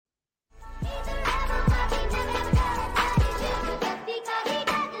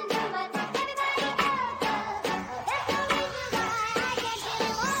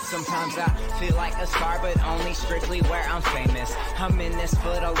a star, but only strictly where I'm famous. I'm in this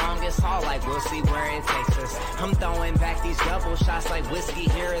for the longest haul, like we'll see where it takes us. I'm throwing back these double shots like whiskey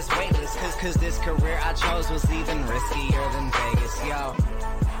here is weightless. Cause this career I chose was even riskier than Vegas, yo.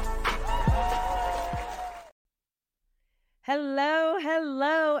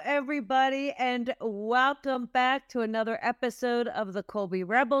 Hello, everybody, and welcome back to another episode of the Colby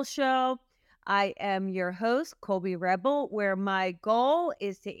Rebel Show. I am your host, Colby Rebel, where my goal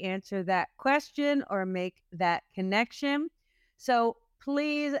is to answer that question or make that connection. So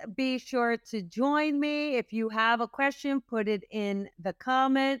please be sure to join me. If you have a question, put it in the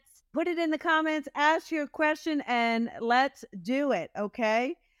comments. Ask your question, and let's do it,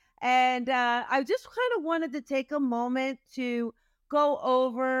 okay? And I just kind of wanted to take a moment to go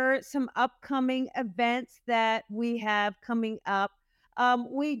over some upcoming events that we have coming up.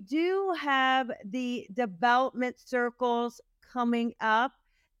 We do have the development circles coming up.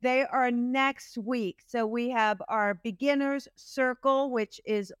 They are next week. So we have our beginners circle, which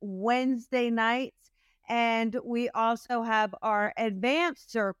is Wednesday nights. And we also have our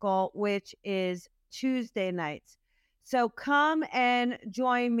advanced circle, which is Tuesday nights. So come and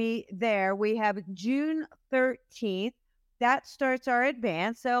join me there. We have June 13th. That starts our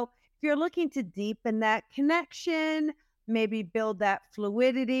advance. So if you're looking to deepen that connection, maybe build that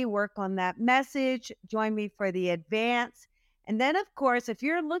fluidity, work on that message, join me for the advance. And then, of course, if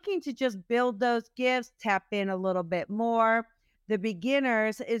you're looking to just build those gifts, tap in a little bit more, the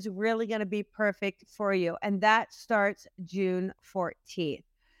beginners is really going to be perfect for you. And that starts June 14th.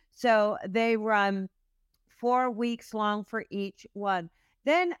 So they run 4 weeks long for each one.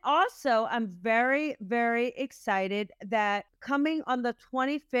 Then also, I'm very, very excited that coming on the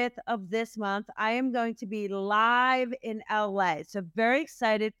 25th of this month, I am going to be live in LA. So very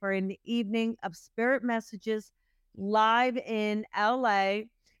excited for an evening of spirit messages live in LA.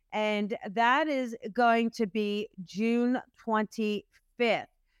 And that is going to be June 25th.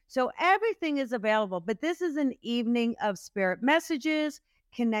 So everything is available, but this is an evening of spirit messages,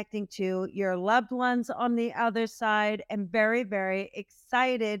 connecting to your loved ones on the other side, and very, very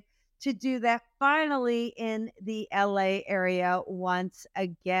excited to do that finally in the LA area once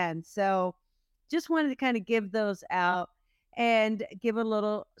again. So just wanted to kind of give those out and give a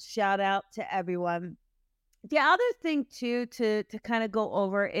little shout out to everyone. The other thing too to kind of go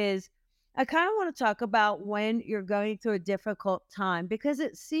over is I kind of want to talk about when you're going through a difficult time, because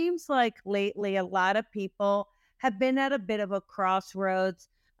it seems like lately a lot of people have been at a bit of a crossroads,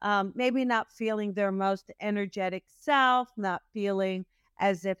 maybe not feeling their most energetic self, not feeling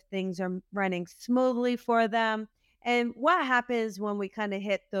as if things are running smoothly for them. And what happens when we kind of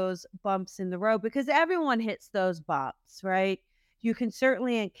hit those bumps in the road? Because everyone hits those bumps, right? You can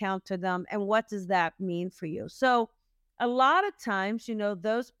certainly encounter them. And what does that mean for you? So, a lot of times,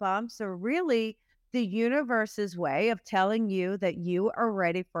 those bumps are really the universe's way of telling you that you are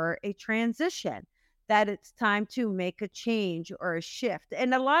ready for a transition, that it's time to make a change or a shift.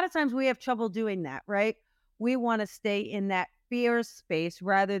 And a lot of times we have trouble doing that, right? We want to stay in that fear space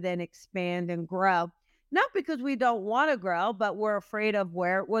rather than expand and grow. Not because we don't want to grow, but we're afraid of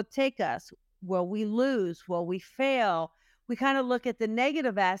where it will take us. Will we lose? Will we fail? We kind of look at the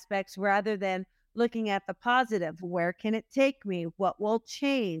negative aspects rather than looking at the positive. Where can it take me? What will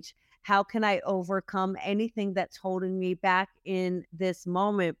change? How can I overcome anything that's holding me back in this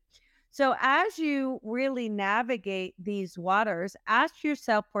moment? So, as you really navigate these waters, ask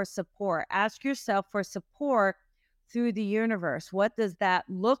yourself for support. Ask yourself for support through the universe. What does that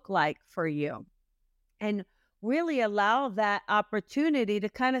look like for you? And really allow that opportunity to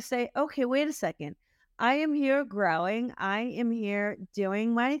kind of say, okay, wait a second. I am here growing. I am here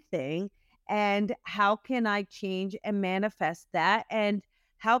doing my thing. And how can I change and manifest that? And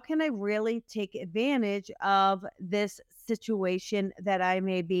how can I really take advantage of this situation that I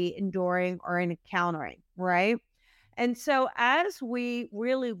may be enduring or encountering, right? And so, as we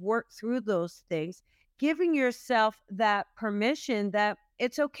really work through those things, giving yourself that permission that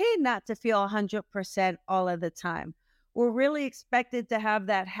it's okay not to feel 100% all of the time. We're really expected to have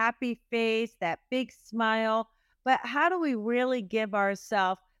that happy face, that big smile, but how do we really give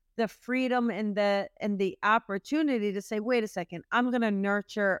ourselves the freedom and the opportunity to say, wait a second, I'm going to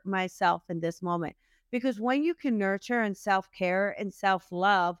nurture myself in this moment? Because when you can nurture and self-care and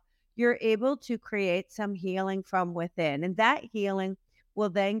self-love, you're able to create some healing from within. And that healing will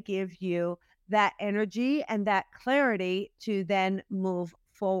then give you that energy and that clarity to then move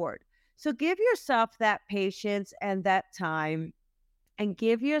forward. So give yourself that patience and that time, and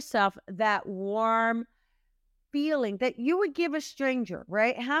give yourself that warm feeling that you would give a stranger,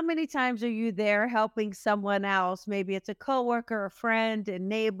 right? How many times are you there helping someone else? Maybe it's a coworker, a friend, a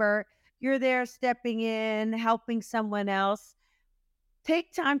neighbor. you're there stepping in, helping someone else.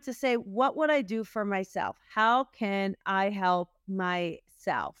 Take time to say, what would I do for myself? How can I help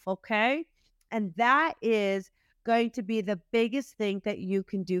myself? Okay. And that is going to be the biggest thing that you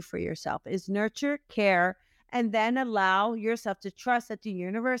can do for yourself is nurture, care, and then allow yourself to trust that the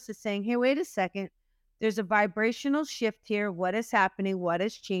universe is saying, hey, wait a second. There's a vibrational shift here. What is happening? What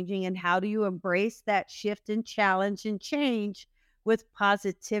is changing? And how do you embrace that shift and challenge and change with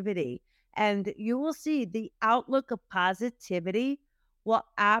positivity? And you will see the outlook of positivity will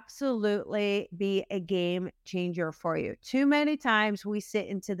absolutely be a game changer for you. Too many times we sit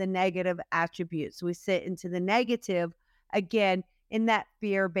into the negative attributes, we sit into the negative again in that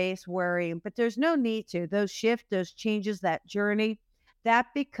fear based worrying, but there's no need to. Those shift, those changes, that journey, that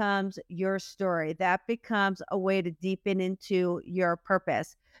becomes your story. That becomes a way to deepen into your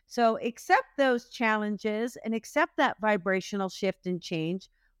purpose. So accept those challenges and accept that vibrational shift and change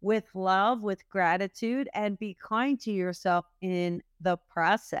with love, with gratitude, and be kind to yourself in the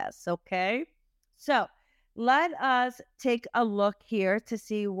process. Okay. So let us take a look here to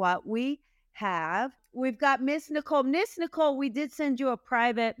see what we have. We've got Miss Nicole. Miss Nicole, we did send you a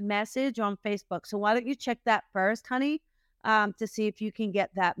private message on Facebook. So why don't you check that first, honey, to see if you can get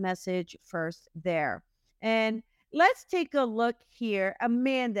that message first there. And let's take a look here.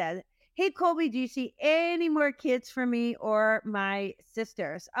 Amanda, hey, Colby, do you see any more kids for me or my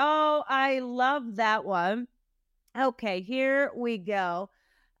sisters? Oh, I love that one. Okay, here we go.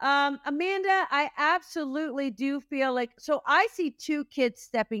 Amanda, I absolutely do feel like, so I see two kids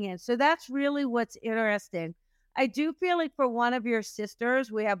stepping in. So that's really what's interesting. I do feel like for one of your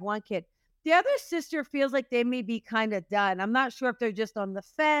sisters, we have one kid. The other sister feels like they may be kind of done. I'm not sure if they're just on the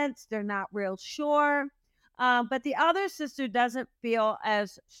fence, they're not real sure. But the other sister doesn't feel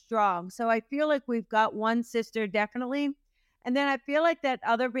as strong. So I feel like we've got one sister definitely. And then I feel like that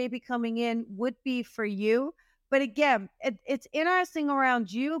other baby coming in would be for you. But again, it's interesting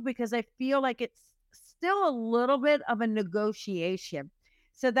around you because I feel like it's still a little bit of a negotiation.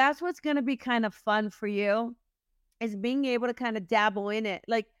 So that's what's going to be kind of fun for you is being able to kind of dabble in it.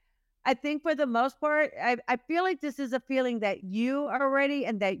 Like, I think for the most part, I feel like this is a feeling that you are ready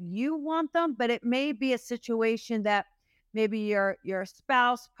and that you want them, but it may be a situation that maybe your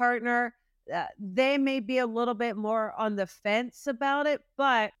spouse, partner, they may be a little bit more on the fence about it,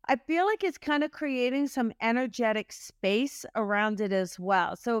 but I feel like it's kind of creating some energetic space around it as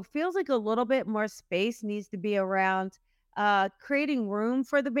well. So it feels like a little bit more space needs to be around creating room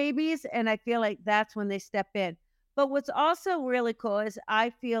for the babies. And I feel like that's when they step in. But what's also really cool is I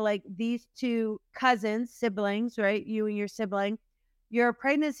feel like these two cousins, siblings, right? You and your sibling, your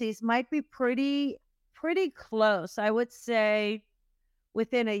pregnancies might be pretty close. I would say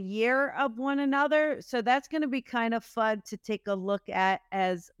within a year of one another. So that's going to be kind of fun to take a look at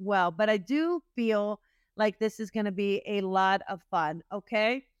as well. But I do feel like this is going to be a lot of fun.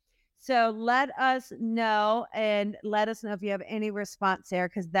 Okay. So let us know and let us know if you have any response there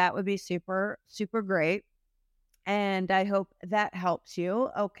because that would be super, super great. And I hope that helps you.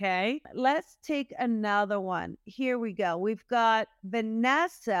 Okay. Let's take another one. Here we go. We've got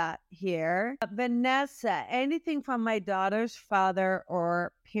Vanessa here. Vanessa, anything from my daughter's father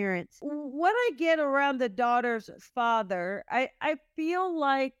or parents? What I get around the daughter's father, I feel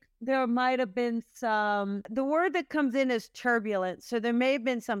like there might have been the word that comes in is turbulence. So there may have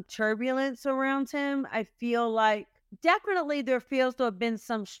been some turbulence around him. I feel like definitely there feels to have been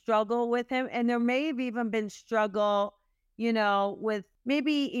some struggle with him, and there may have even been struggle, with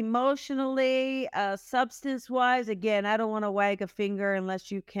maybe emotionally, substance wise. Again, I don't want to wag a finger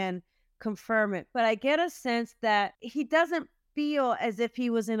unless you can confirm it, but I get a sense that he doesn't feel as if he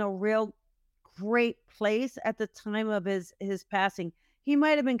was in a real great place at the time of his passing. He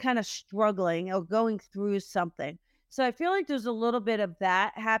might have been kind of struggling or going through something. So I feel like there's a little bit of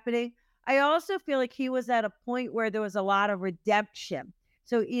that happening. I also feel like he was at a point where there was a lot of redemption.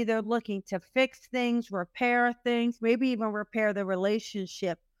 So either looking to fix things, repair things, maybe even repair the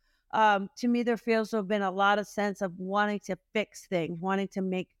relationship. To me, there feels to have been a lot of sense of wanting to fix things, wanting to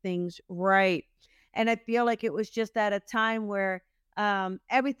make things right. And I feel like it was just at a time where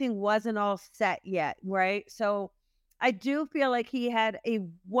everything wasn't all set yet, right? So I do feel like he had a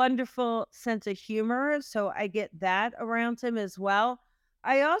wonderful sense of humor. So I get that around him as well.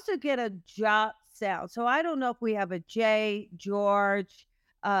 I also get a J sound. So I don't know if we have a J, George,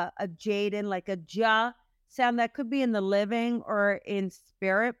 a Jaden, like a J sound that could be in the living or in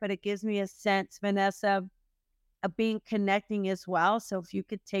spirit, but it gives me a sense, Vanessa, of being connecting as well. So if you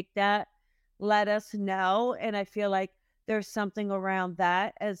could take that, let us know. And I feel like there's something around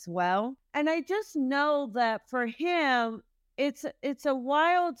that as well. And I just know that for him, It's a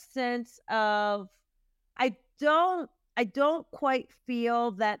wild sense of I don't I don't quite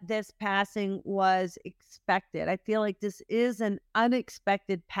feel that this passing was expected. I feel like this is an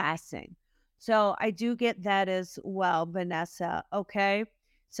unexpected passing. So I do get that as well, Vanessa. Okay.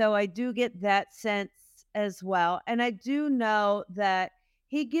 So I do get that sense as well. And I do know that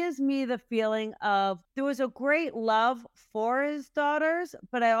he gives me the feeling of there was a great love for his daughters,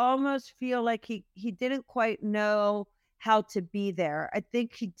 but I almost feel like he didn't quite know how to be there. I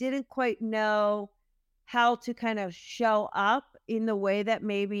think he didn't quite know how to kind of show up in the way that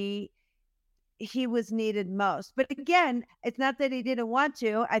maybe he was needed most. But again, it's not that he didn't want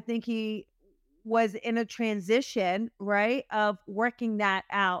to. I think he was in a transition, right? Of working that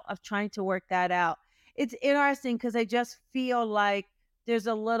out, of trying to work that out. It's interesting because I just feel like there's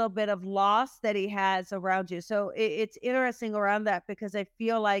a little bit of loss that he has around you. So it's interesting around that because I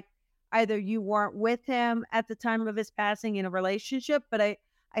feel like either you weren't with him at the time of his passing in a relationship, but I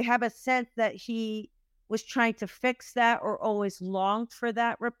have a sense that he was trying to fix that or always longed for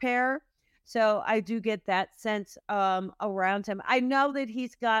that repair. So I do get that sense around him. I know that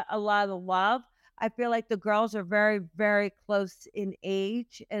he's got a lot of love. I feel like the girls are very, very close in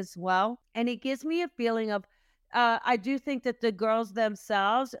age as well. And it gives me a feeling of, I do think that the girls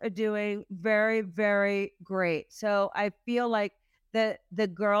themselves are doing very, very great. So I feel like the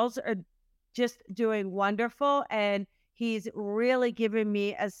girls are just doing wonderful. And he's really giving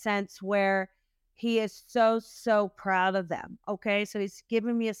me a sense where he is so, so proud of them. Okay. So he's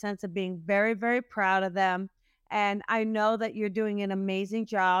giving me a sense of being very, very proud of them. And I know that you're doing an amazing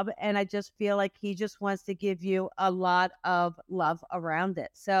job. And I just feel like he just wants to give you a lot of love around it.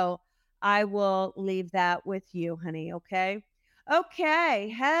 So I will leave that with you, honey. Okay. Okay.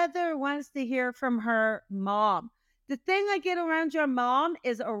 Heather wants to hear from her mom. The thing I get around your mom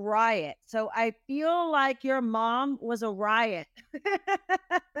is a riot. So I feel like your mom was a riot.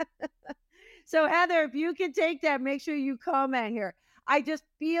 So Heather, if you can take that, make sure you comment here. I just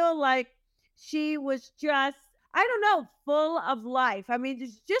feel like she was just, I don't know, full of life. I mean,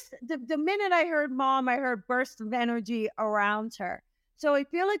 it's just the minute I heard mom, I heard burst of energy around her. So I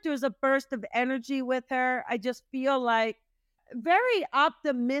feel like there was a burst of energy with her. I just feel like very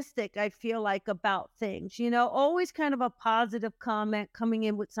optimistic, I feel like, about things, always kind of a positive comment, coming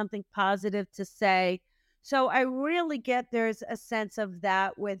in with something positive to say. So I really get there's a sense of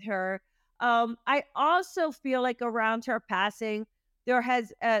that with her. I also feel like around her passing, there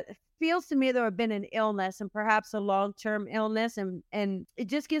has feels to me there have been an illness and perhaps a long-term illness, and it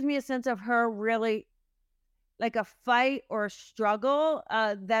just gives me a sense of her really like a fight or a struggle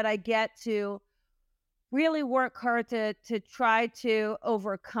that I get to really work hard to try to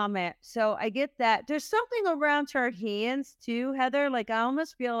overcome it. So I get that. There's something around her hands too, Heather. Like I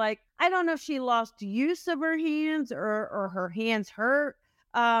almost feel like I don't know if she lost use of her hands or her hands hurt.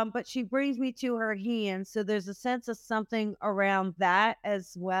 But she brings me to her hands. So there's a sense of something around that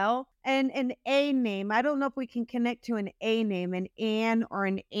as well. And an A name. I don't know if we can connect to an A name, an Ann or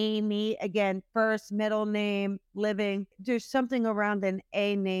an Amy. Again, first, middle name, living. There's something around an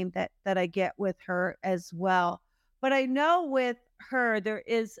A name that I get with her as well. But I know with her, there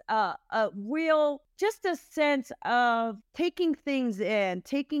is a real, just a sense of taking things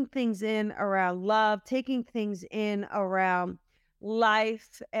in around love, taking things in around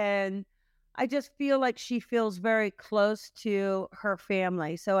life. And I just feel like she feels very close to her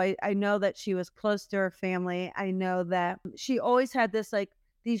family. So I know that she was close to her family. I know that she always had this like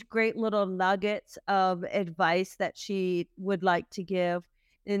these great little nuggets of advice that she would like to give.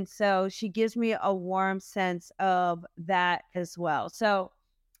 And so she gives me a warm sense of that as well. So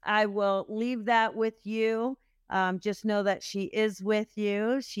I will leave that with you. Just know that she is with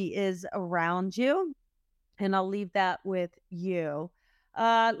you, she is around you, and I'll leave that with you.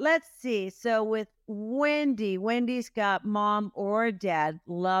 Let's see. So with Wendy's got mom or dad.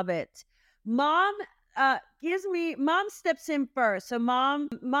 Love it. Mom mom steps in first. So mom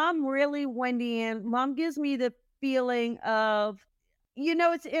really Wendy and mom gives me the feeling of,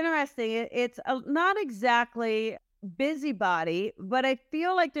 it's interesting. It's not exactly busybody, but I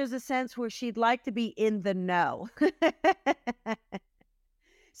feel like there's a sense where she'd like to be in the know.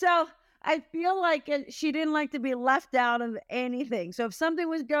 So I feel like she didn't like to be left out of anything. So if something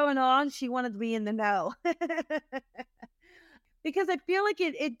was going on, she wanted to be in the know. Because I feel like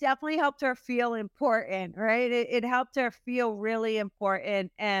it definitely helped her feel important, right? It helped her feel really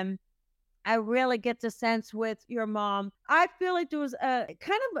important. And I really get the sense with your mom. I feel like there was a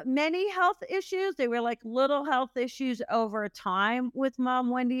kind of many health issues. They were like little health issues over time with mom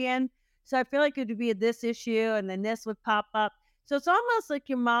Wendy. And so I feel like it would be this issue and then this would pop up. So it's almost like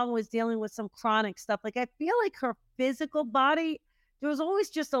your mom was dealing with some chronic stuff. Like I feel like her physical body, there was always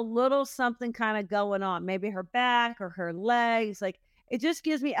just a little something kind of going on, maybe her back or her legs. Like it just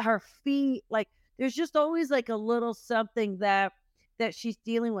gives me her feet. Like there's just always like a little something that she's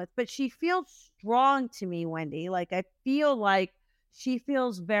dealing with. But she feels strong to me, Wendy. Like I feel like she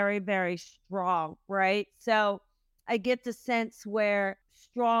feels very, very strong, right? So I get the sense where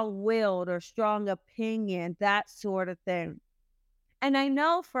strong willed or strong opinion, that sort of thing. And I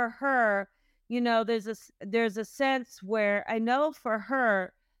know for her, there's a sense where I know for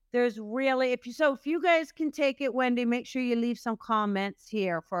her, there's really if you guys can take it, Wendy, make sure you leave some comments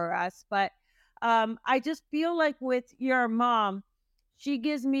here for us. But I just feel like with your mom, she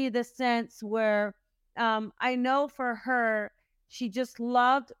gives me the sense where I know for her, she just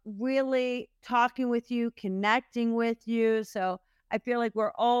loved really talking with you, connecting with you. So I feel like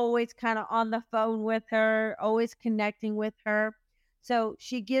we're always kind of on the phone with her, always connecting with her. So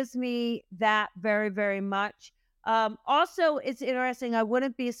she gives me that very, very much. Also, it's interesting. I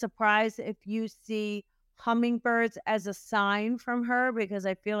wouldn't be surprised if you see hummingbirds as a sign from her because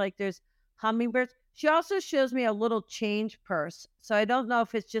I feel like there's hummingbirds. She also shows me a little change purse. So I don't know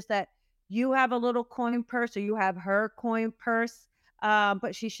if it's just that you have a little coin purse or you have her coin purse.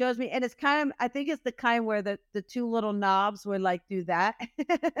 But she shows me, and it's kind of, I think it's the kind where the two little knobs would like do that.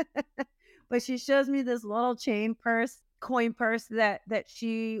 But she shows me this little chain purse, coin purse that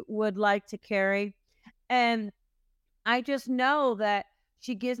she would like to carry. And I just know that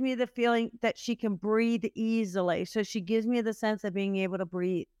she gives me the feeling that she can breathe easily. So she gives me the sense of being able to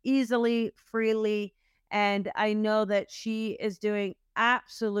breathe easily, freely. And I know that she is doing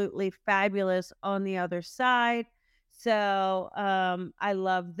absolutely fabulous on the other side. So I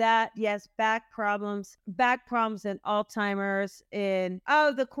love that. Yes, back problems and Alzheimer's in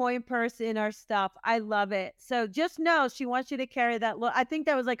the coin purse in our stuff. I love it. So just know she wants you to carry that. I think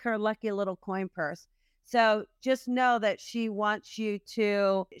that was like her lucky little coin purse. So just know that she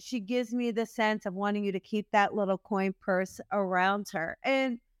gives me the sense of wanting you to keep that little coin purse around her.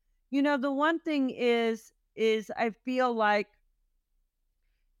 And, the one thing is I feel like,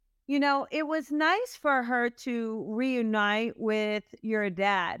 it was nice for her to reunite with your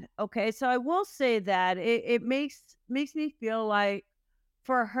dad. Okay. So I will say that it makes me feel like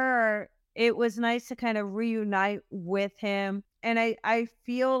for her, it was nice to kind of reunite with him. And I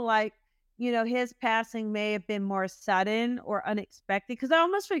feel like, his passing may have been more sudden or unexpected because I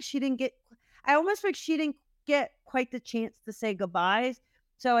almost like she didn't get quite the chance to say goodbyes.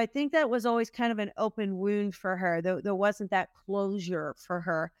 So I think that was always kind of an open wound for her. There wasn't that closure for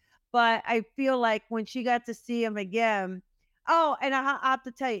her. But I feel like when she got to see him again, oh, and I have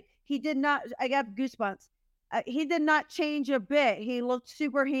to tell you, he did not, I got goosebumps, he did not change a bit. He looked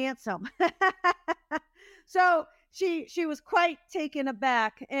super handsome. So she was quite taken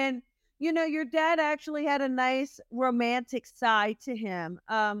aback. And your dad actually had a nice romantic side to him.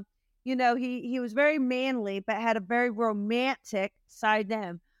 He was very manly, but had a very romantic side to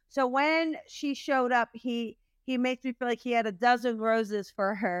him. So when she showed up, he makes me feel like he had a dozen roses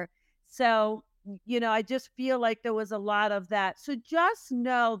for her. So I just feel like there was a lot of that. So just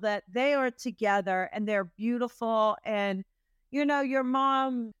know that they are together and they're beautiful. And, your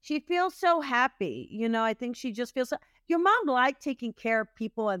mom, she feels so happy. I think she just feels so, your mom liked taking care of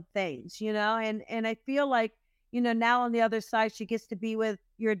people and things, and I feel like, now on the other side, she gets to be with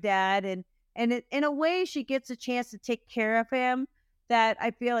your dad and in a way, she gets a chance to take care of him that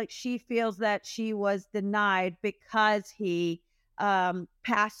I feel like she feels that she was denied because he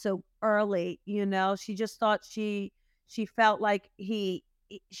passed so early. She just thought she felt like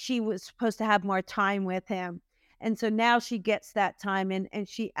she was supposed to have more time with him. And so now she gets that time and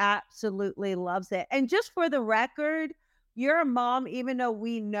she absolutely loves it. And just for the record, your mom, even though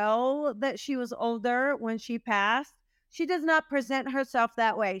we know that she was older when she passed, she does not present herself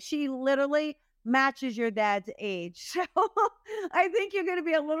that way. She literally matches your dad's age. So I think you're going to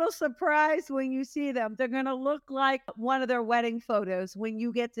be a little surprised when you see them. They're going to look like one of their wedding photos when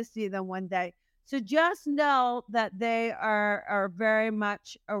you get to see them one day. So just know that they are very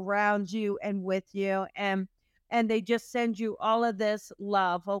much around you and with you and they just send you all of this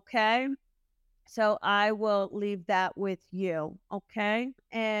love, okay? So I will leave that with you, okay?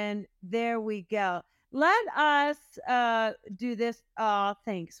 And there we go. Let us do this. Oh,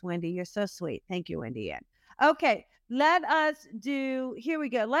 thanks, Wendy. You're so sweet. Thank you, Wendy. Ann. Okay, let us do. Here we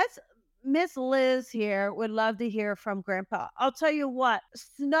go. Miss Liz here would love to hear from Grandpa. I'll tell you what,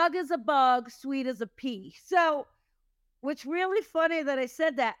 snug as a bug, sweet as a pea. So, what's really funny that I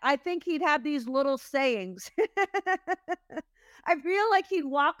said that, I think he'd have these little sayings. I feel like he'd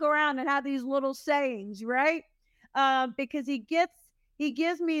walk around and have these little sayings, right? because he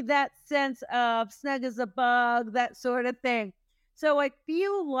gives me that sense of snug as a bug, that sort of thing. So I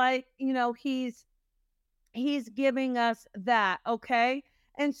feel like, he's giving us that, okay?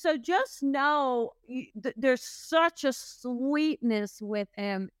 And so just know there's such a sweetness with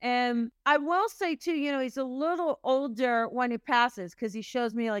him. And I will say too, he's a little older when he passes because he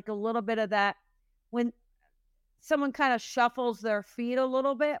shows me like a little bit of that when someone kind of shuffles their feet a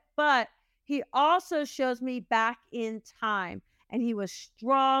little bit, but he also shows me back in time. And he was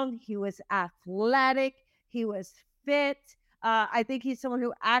strong, he was athletic, he was fit. I think he's someone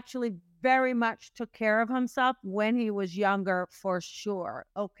who actually very much took care of himself when he was younger, for sure.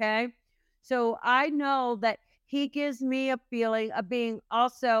 Okay. So I know that he gives me a feeling of being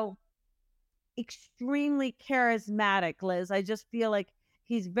also extremely charismatic, Liz. I just feel like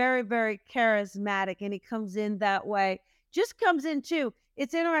he's very, very charismatic and he comes in that way. Just comes in too.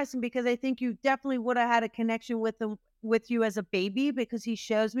 It's interesting because I think you definitely would have had a connection with you as a baby because he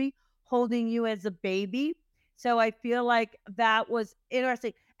shows me holding you as a baby. So I feel like that was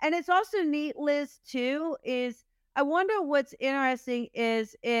interesting. And it's also neat, Liz, too, is I wonder what's interesting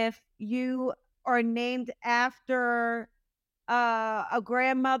is if you are named after a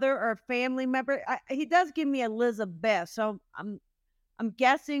grandmother or a family member. He does give me Elizabeth, so I'm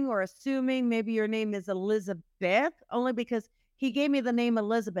guessing or assuming maybe your name is Elizabeth, only because he gave me the name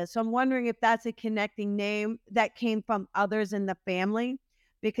Elizabeth. So I'm wondering if that's a connecting name that came from others in the family,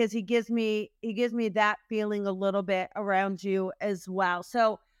 because he gives me that feeling a little bit around you as well.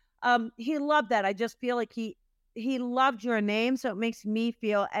 So he loved that. I just feel like he loved your name, so it makes me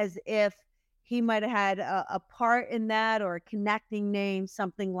feel as if he might have had a part in that or a connecting name,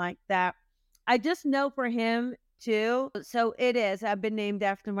 something like that. I just know for him too. So it is. I've been named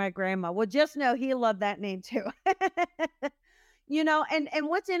after my grandma. Well, just know he loved that name too. And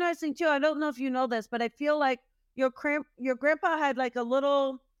what's interesting too, I don't know if you know this, but I feel like your grandpa had like a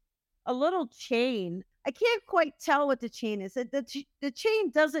little chain. I can't quite tell what the chain is. The chain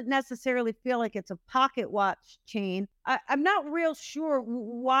doesn't necessarily feel like it's a pocket watch chain. I'm not real sure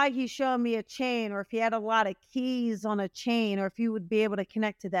why he's showing me a chain, or if he had a lot of keys on a chain, or if you would be able to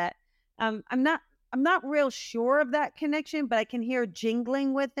connect to that. I'm not. I'm not real sure of that connection, but I can hear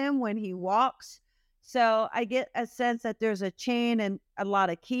jingling with him when he walks. So I get a sense that there's a chain and a lot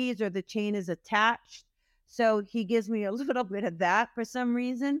of keys, or the chain is attached. So he gives me a little bit of that for some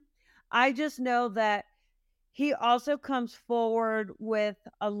reason. I just know that he also comes forward with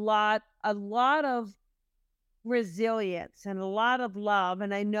a lot of resilience and a lot of love.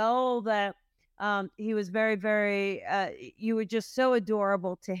 And I know that he was very, very, you were just so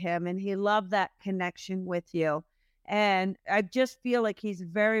adorable to him, and he loved that connection with you. And I just feel like he's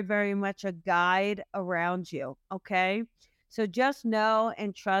very, very much a guide around you. Okay. So just know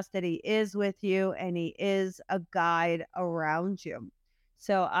and trust that he is with you and he is a guide around you.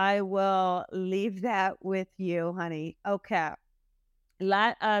 So I will leave that with you, honey. Okay.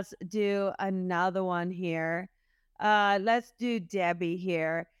 Let us do another one here. Let's do Debbie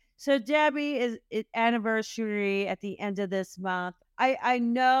here. So Debbie is anniversary at the end of this month. I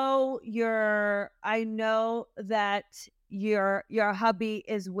know that your hubby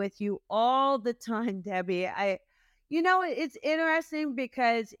is with you all the time, Debbie. It's interesting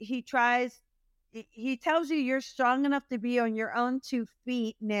because he tells you you're strong enough to be on your own 2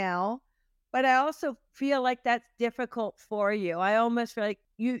 feet now, but I also feel like that's difficult for you. I almost feel like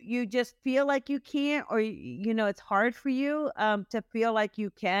you just feel like you can't, or it's hard for you to feel like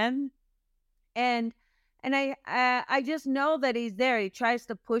you can. And I just know that he's there. He tries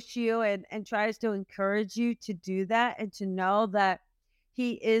to push you and tries to encourage you to do that, and to know that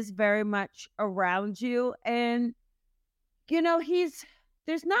he is very much around you. And he's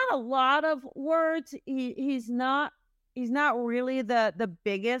there's not a lot of words. He's not really the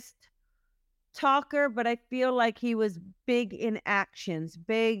biggest talker, but I feel like he was big in actions,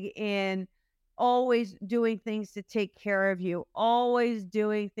 big in always doing things to take care of you, always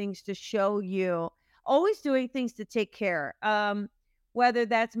doing things to show you, always doing things to take care. Whether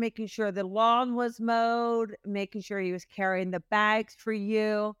that's making sure the lawn was mowed, making sure he was carrying the bags for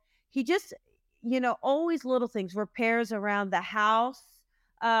you. He just, always little things, repairs around the house.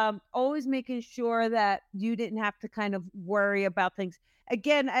 Always making sure that you didn't have to kind of worry about things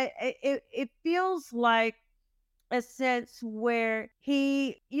again. It feels like a sense where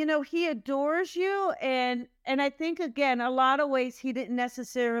he adores you. And I think, again, a lot of ways he didn't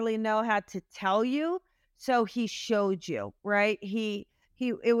necessarily know how to tell you, so he showed you, right? He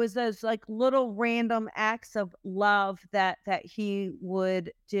It was those like little random acts of love that he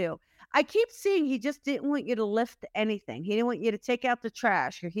would do. I keep seeing he just didn't want you to lift anything. He didn't want you to take out the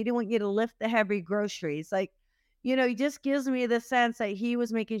trash, or he didn't want you to lift the heavy groceries. Like, he just gives me the sense that he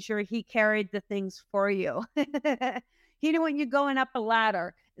was making sure he carried the things for you. He didn't want you going up a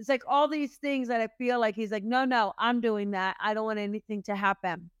ladder. It's like all these things that I feel like he's like, no, no, I'm doing that. I don't want anything to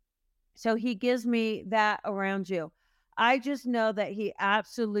happen. So he gives me that around you. I just know that he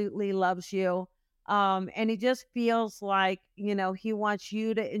absolutely loves you. And he just feels like, he wants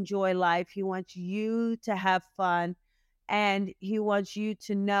you to enjoy life. He wants you to have fun. And he wants you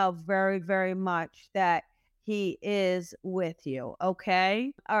to know very, very much that he is with you.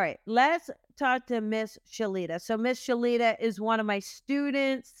 Okay. All right. Let's talk to Miss Shalita. So, Miss Shalita is one of my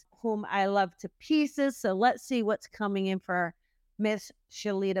students whom I love to pieces. So, let's see what's coming in for Miss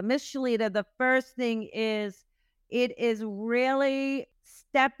Shalita. Miss Shalita, the first thing is it is really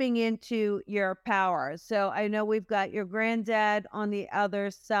stepping into your power. So I know we've got your granddad on the other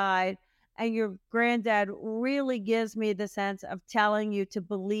side, and your granddad really gives me the sense of telling you to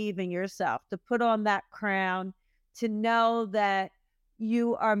believe in yourself, to put on that crown, to know that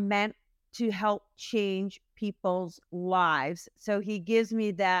you are meant to help change people's lives. So he gives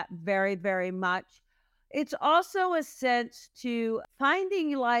me that very, very much. It's also a sense to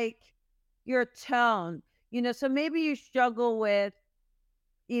finding like your tone, so maybe you struggle with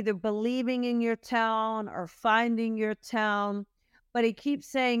either believing in your tone or finding your tone, but he keeps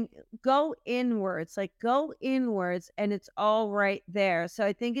saying, go inwards, like go inwards, and it's all right there. So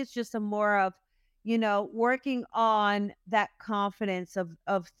I think it's just a more of, working on that confidence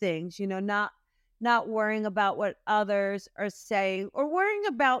of things, not worrying about what others are saying or worrying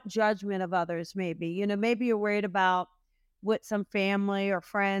about judgment of others, maybe. Maybe you're worried about what some family or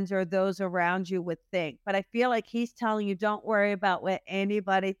friends or those around you would think. But I feel like he's telling you don't worry about what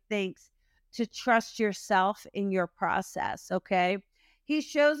anybody thinks, to trust yourself in your process. Okay. He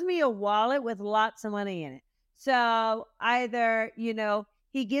shows me a wallet with lots of money in it. So either,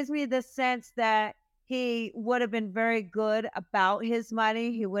 he gives me the sense that he would have been very good about his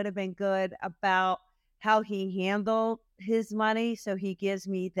money. He would have been good about how he handled his money. So he gives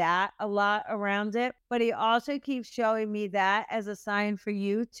me that a lot around it. But he also keeps showing me that as a sign for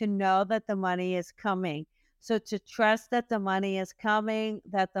you to know that the money is coming. So to trust that the money is coming,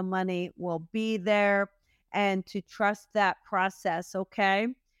 that the money will be there, and to trust that process. Okay.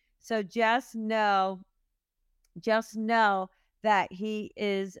 So just know that he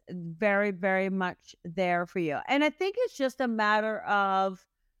is very, very much there for you. And I think it's just a matter of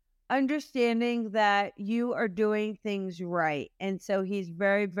understanding that you are doing things right. And so he's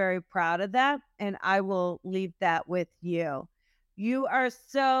very, very proud of that. And I will leave that with you. You are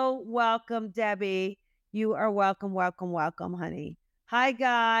so welcome, Debbie. You are welcome, welcome, welcome, honey. Hi,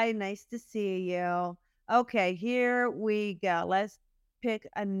 Guy. Nice to see you. Okay, here we go. Let's pick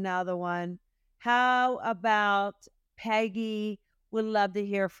another one. How about Peggy? Would love to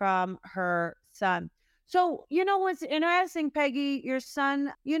hear from her son. So, what's interesting, Peggy, your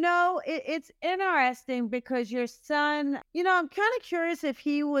son, it's interesting because your son, I'm kind of curious if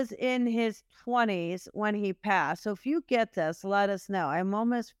he was in his 20s when he passed. So if you get this, let us know. I'm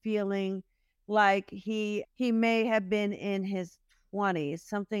almost feeling like he may have been in his 20s,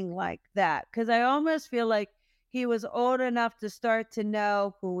 something like that. Because I almost feel like he was old enough to start to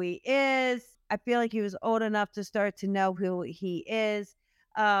know who he is. I feel like he was old enough to start to know who he is.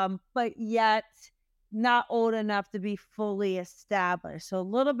 But yet not old enough to be fully established. So a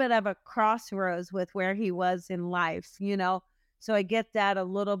little bit of a crossroads with where he was in life. So I get that a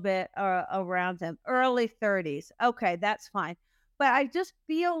little bit around him. Early 30s. Okay, that's fine. But I just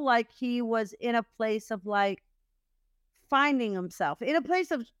feel like he was in a place of like finding himself, in a place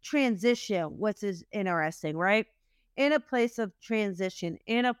of transition, which is interesting, right? In a place of transition,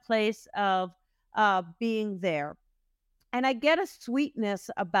 in a place of being there. And I get a sweetness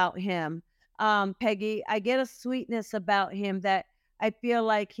about him, Peggy. I get a sweetness about him that I feel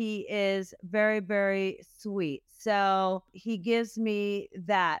like he is very, very sweet. So he gives me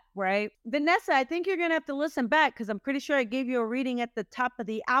that, right? Vanessa, I think you're going to have to listen back because I'm pretty sure I gave you a reading at the top of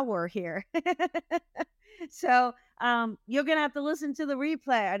the hour here. So you're going to have to listen to the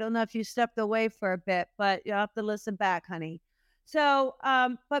replay. I don't know if you stepped away for a bit, but you'll have to listen back, honey. So,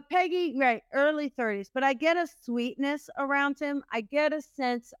 but Peggy, right, early 30s, but I get a sweetness around him. I get a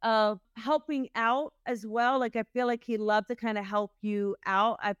sense of helping out as well. Like, I feel like he loved to kind of help you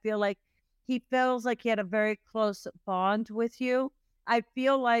out. I feel like he feels like he had a very close bond with you. I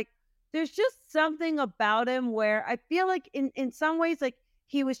feel like there's just something about him where I feel like in some ways, like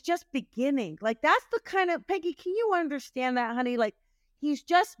he was just beginning. Like, that's the kind of, Peggy, can you understand that, honey? Like, he's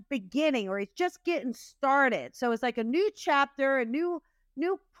just beginning or he's just getting started. So it's like a new chapter, a new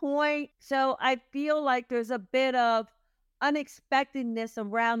point. So I feel like there's a bit of unexpectedness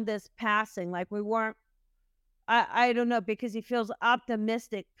around this passing. Like we weren't I don't know, because he feels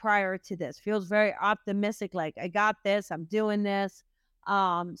optimistic prior to this, feels very optimistic, like, I got this, I'm doing this.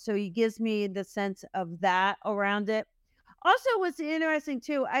 So he gives me the sense of that around it. Also, what's interesting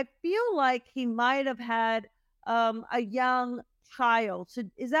too, I feel like he might have had a young child. So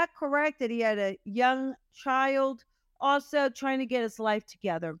is that correct, that he had a young child also trying to get his life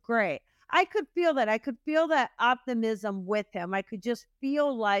together? Great. I could feel that. I could feel that optimism with him. I could just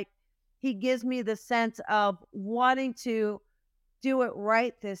feel like he gives me the sense of wanting to do it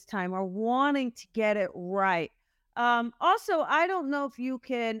right this time, or wanting to get it right. Also, I don't know if you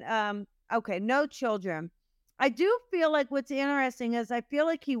can, okay, no children. I do feel like what's interesting is I feel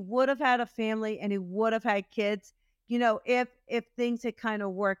like he would have had a family and he would have had kids, if things had kind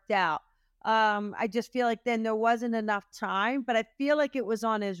of worked out. I just feel like then there wasn't enough time, but I feel like it was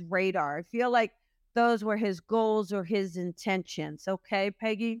on his radar. I feel like those were his goals or his intentions. Okay,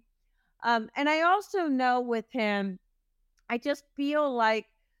 Peggy. And I also know with him, I just feel like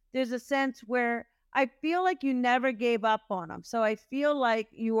there's a sense where I feel like you never gave up on him. So I feel like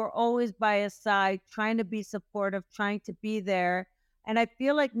you were always by his side, trying to be supportive, trying to be there. And I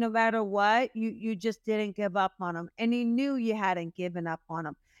feel like no matter what, you just didn't give up on him. And he knew you hadn't given up on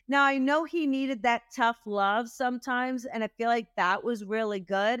him. Now I know he needed that tough love sometimes, and I feel like that was really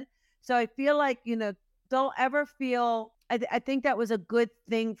good. So I feel like, don't ever feel I think that was a good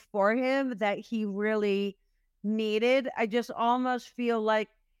thing for him that he really needed. I just almost feel like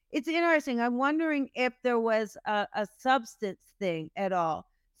it's interesting. I'm wondering if there was a substance thing at all.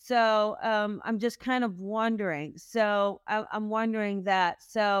 So I'm just kind of wondering. So I'm wondering that.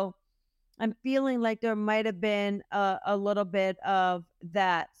 So I'm feeling like there might have been a little bit of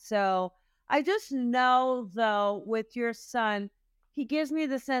that. So I just know, though, with your son, he gives me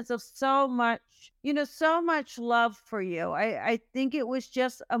the sense of so much, so much love for you. I think it was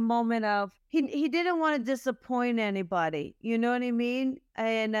just a moment of he didn't want to disappoint anybody. You know what I mean?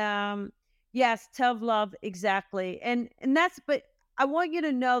 And yes, tough love, exactly. And that's, but I want you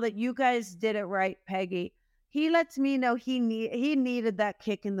to know that you guys did it right, Peggy. He lets me know he needed that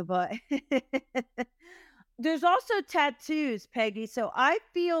kick in the butt. There's also tattoos, Peggy. So I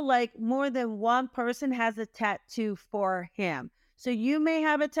feel like more than one person has a tattoo for him. So you may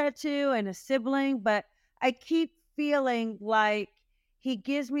have a tattoo and a sibling, but I keep feeling like he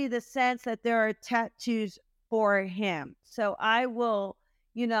gives me the sense that there are tattoos for him. So I will,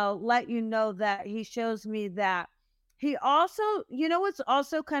 let you know that he shows me that. He also, what's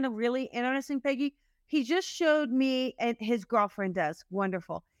also kind of really interesting, Peggy? He just showed me, and his girlfriend does.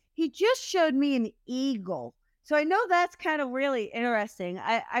 Wonderful. He just showed me an eagle. So I know that's kind of really interesting.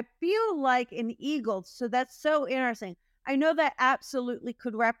 I feel like an eagle. So that's so interesting. I know that absolutely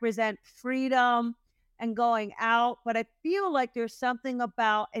could represent freedom and going out, but I feel like there's something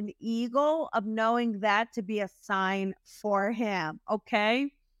about an eagle of knowing that to be a sign for him.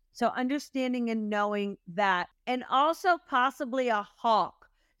 Okay. So understanding and knowing that, and also possibly a hawk.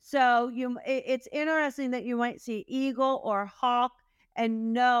 So it's interesting that you might see eagle or hawk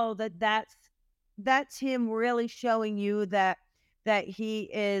and know that that's him really showing you that he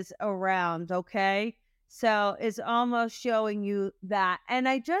is around. Okay. So it's almost showing you that. And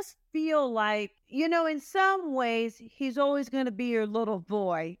I just feel like, in some ways, he's always going to be your little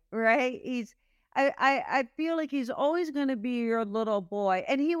boy, right? I feel like he's always going to be your little boy.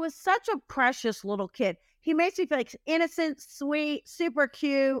 And he was such a precious little kid. He makes me feel like innocent, sweet, super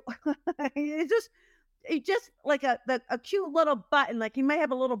cute. It's just like a cute little button, like he might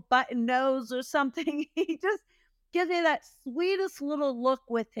have a little button nose or something. He just gives me that sweetest little look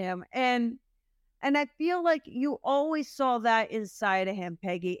with him. And I feel like you always saw that inside of him,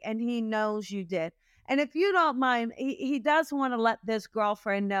 Peggy, and he knows you did. And if you don't mind, he does want to let this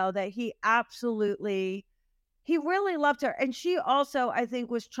girlfriend know that he really loved her. And she also, I think,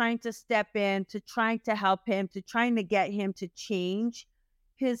 was trying to step in, to trying to help him, to trying to get him to change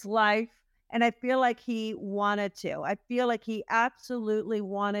his life. And I feel like he wanted to. I feel like he absolutely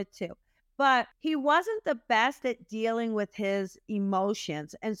wanted to. But he wasn't the best at dealing with his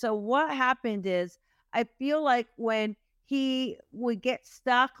emotions. And so what happened is, I feel like when he would get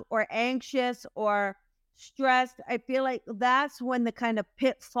stuck or anxious or stressed, I feel like that's when the kind of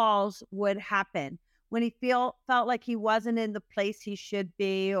pitfalls would happen, when he felt like he wasn't in the place he should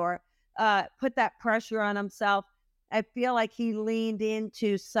be, or put that pressure on himself. I feel like he leaned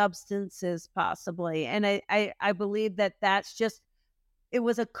into substances possibly. And I believe that that's just, it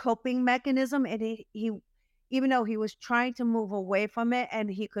was a coping mechanism. And he, even though he was trying to move away from it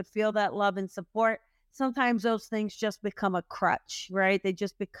and he could feel that love and support, sometimes those things just become a crutch, right? They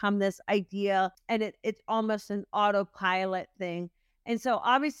just become this idea, and it's almost an autopilot thing. And so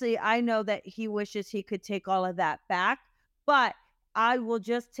obviously I know that he wishes he could take all of that back, but I will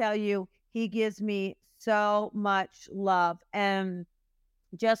just tell you, he gives me so much love. And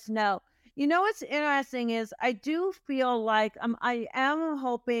just know, what's interesting is I do feel like I am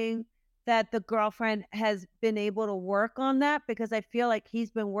hoping that the girlfriend has been able to work on that, because I feel like he's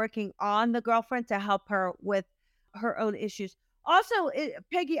been working on the girlfriend to help her with her own issues. Also,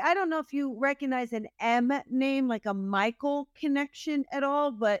 Peggy, I don't know if you recognize an M name, like a Michael connection at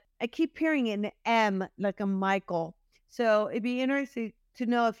all, but I keep hearing an M, like a Michael. So it'd be interesting to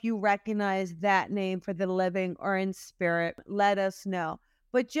know if you recognize that name for the living or in spirit. Let us know.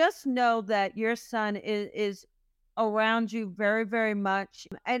 But just know that your son is around you very, very much.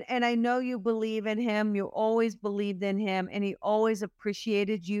 And I know you believe in him. You always believed in him, and he always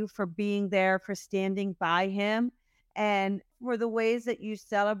appreciated you for being there, for standing by him, and for the ways that you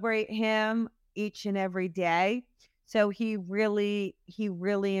celebrate him each and every day. So he really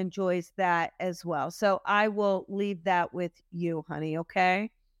enjoys that as well. So I will leave that with you, honey.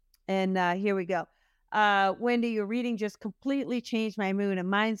 Okay. And here we go. Wendy, your reading just completely changed my mood and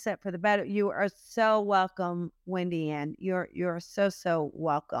mindset for the better. You are so welcome, Wendy Ann. You're so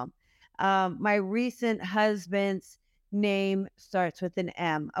welcome. My recent husband's name starts with an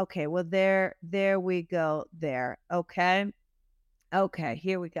M. Okay, well there we go there. Okay. Okay,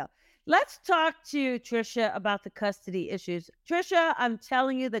 here we go. Let's talk to Trisha about the custody issues. Trisha, I'm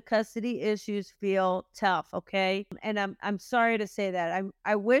telling you, the custody issues feel tough, okay? And I'm sorry to say that.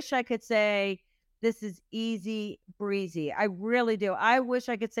 I wish I could say this is easy breezy. I really do. I wish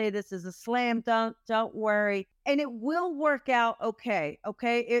I could say this is a slam dunk. Don't worry, and it will work out. Okay,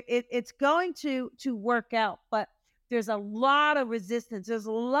 okay. It's going to work out, but there's a lot of resistance. There's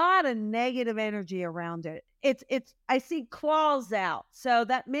a lot of negative energy around it. It's I see claws out. So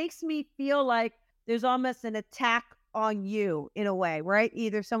that makes me feel like there's almost an attack on you in a way, right?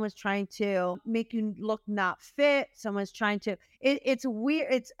 Either someone's trying to make you look not fit, someone's trying to it's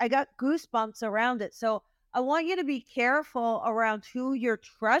weird. It's I got goosebumps around it. So I want you to be careful around who you're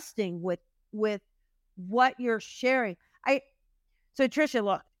trusting with what you're sharing. I So Trisha,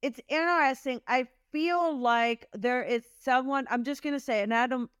 look, it's interesting. I feel like there is someone, I'm just going to say, and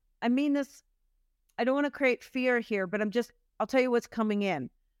I mean this, I don't want to create fear here, but I'll tell you what's coming in.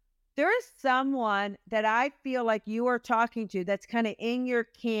 There is someone that I feel like you are talking to that's kind of in your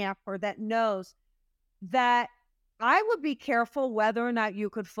camp, or that knows that I would be careful whether or not you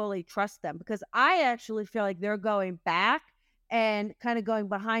could fully trust them, because I actually feel like they're going back and kind of going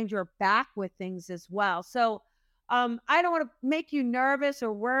behind your back with things as well. So I don't want to make you nervous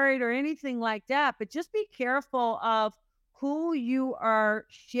or worried or anything like that, but just be careful of who you are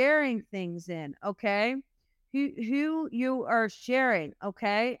sharing things in, okay? Who you are sharing,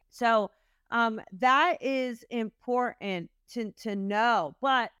 okay? So that is important to know.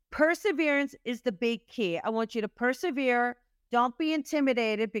 But perseverance is the big key. I want you to persevere. Don't be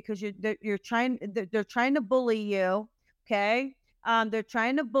intimidated, because you're trying. They're trying to bully you. Okay. They're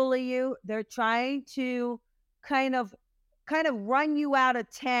trying to bully you. They're trying to kind of run you out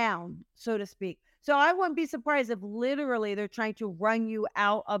of town, so to speak. So I wouldn't be surprised if literally they're trying to run you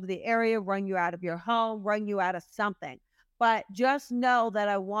out of the area, run you out of your home, run you out of something. But just know that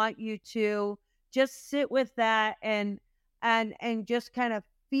I want you to just sit with that and just kind of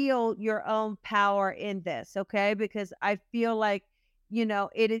feel your own power in this, okay? Because I feel like,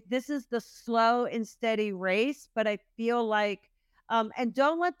 this is the slow and steady race, but I feel like and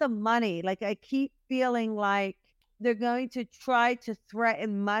don't let the money, like I keep feeling like they're going to try to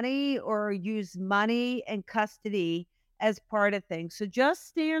threaten money or use money and custody as part of things. So just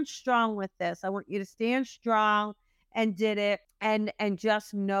stand strong with this. I want you to stand strong and did it and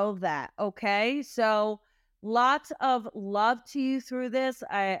just know that. Okay. So lots of love to you through this.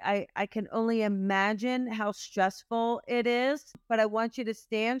 I can only imagine how stressful it is, but I want you to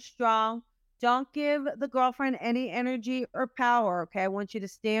stand strong. Don't give the girlfriend any energy or power. Okay. I want you to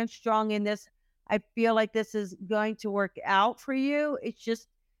stand strong in this. I feel like this is going to work out for you. It's just,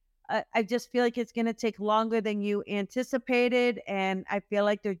 I just feel like it's going to take longer than you anticipated. And I feel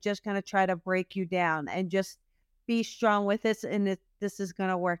like they're just going to try to break you down, and just be strong with this. And this is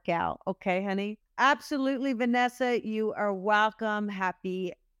going to work out. Okay, honey? Absolutely, Vanessa. You are welcome.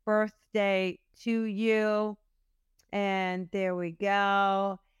 Happy birthday to you. And there we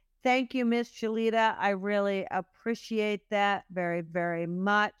go. Thank you, Miss Chalita. I really appreciate that very, very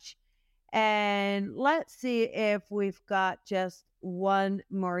much. And let's see if we've got just one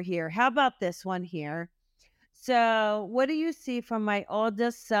more here. How about this one here? So, what do you see from my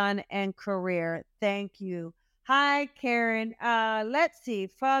oldest son and career? Thank you. Hi, Karen. Let's see,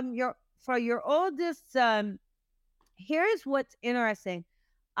 for your oldest son, here's what's interesting.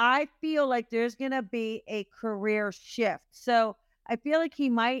 I feel like there's going to be a career shift. So I feel like he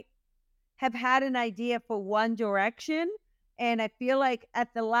might have had an idea for one direction. And I feel like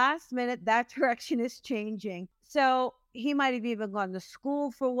at the last minute, that direction is changing. So he might have even gone to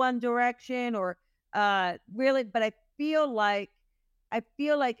school for one direction or really, but I feel like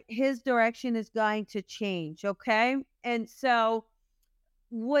his direction is going to change. Okay. And so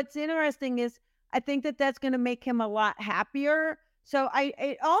what's interesting is I think that that's going to make him a lot happier. So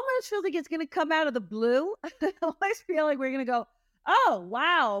I almost feel like it's going to come out of the blue. I always feel like we're going to go, oh,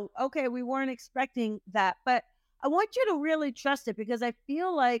 wow. Okay. We weren't expecting that. But I want you to really trust it because I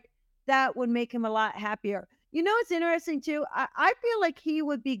feel like that would make him a lot happier. You know, it's interesting too. I feel like he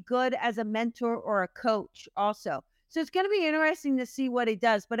would be good as a mentor or a coach also. So it's going to be interesting to see what he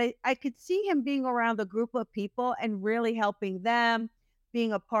does. But I could see him being around a group of people and really helping them,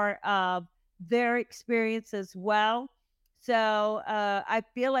 being a part of their experience as well. So I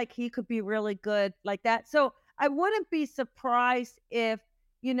feel like he could be really good like that. So I wouldn't be surprised if,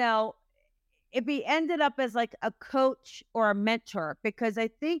 you know, if he ended up as like a coach or a mentor, because I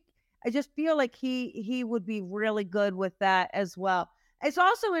just feel like he would be really good with that as well. It's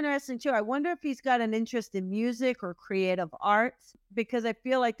also interesting too. I wonder if he's got an interest in music or creative arts, because I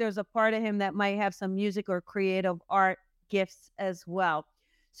feel like there's a part of him that might have some music or creative art gifts as well.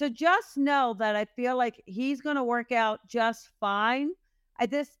 So just know that I feel like he's going to work out just fine. I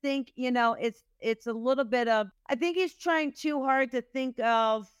just think, you know, it's a little bit of, I think he's trying too hard to think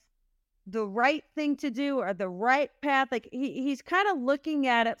of the right thing to do or the right path. Like he's kind of looking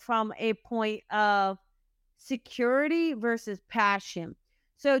at it from a point of security versus passion.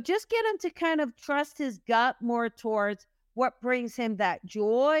 So just get him to kind of trust his gut more towards what brings him that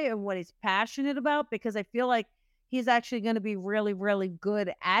joy and what he's passionate about, because I feel like he's actually going to be really, really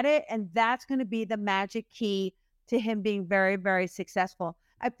good at it. And that's going to be the magic key to him being very, very successful.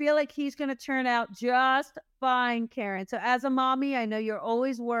 I feel like he's going to turn out just fine, Karen. So as a mommy, I know you're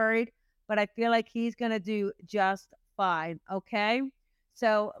always worried, but I feel like he's going to do just fine. Okay.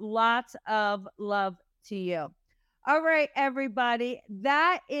 So lots of love to you. All right, everybody.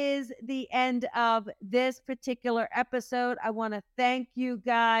 That is the end of this particular episode. I want to thank you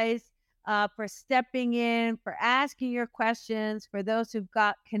guys for stepping in, for asking your questions, for those who've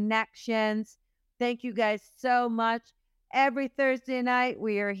got connections. Thank you guys so much. Every Thursday night,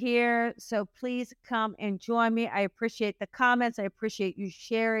 we are here. So please come and join me. I appreciate the comments. I appreciate you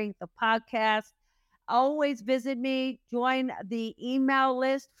sharing the podcast. Always visit me, join the email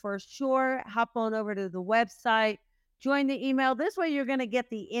list for sure. Hop on over to the website, join the email. This way you're going to get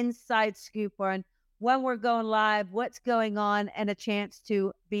the inside scoop on when we're going live, what's going on, and a chance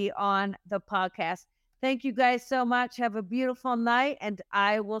to be on the podcast. Thank you guys so much. Have a beautiful night, and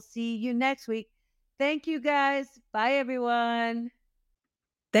I will see you next week. Thank you guys. Bye, everyone.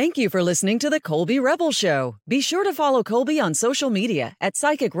 Thank you for listening to the Colby Rebel Show. Be sure to follow Colby on social media at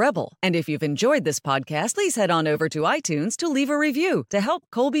Psychic Rebel. And if you've enjoyed this podcast, please head on over to iTunes to leave a review to help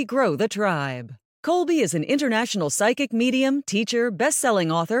Colby grow the tribe. Colby is an international psychic medium, teacher,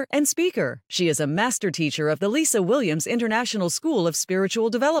 best-selling author, and speaker. She is a master teacher of the Lisa Williams International School of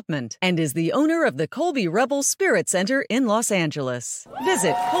Spiritual Development and is the owner of the Colby Rebel Spirit Center in Los Angeles.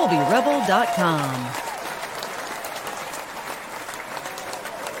 Visit colbyrebel.com.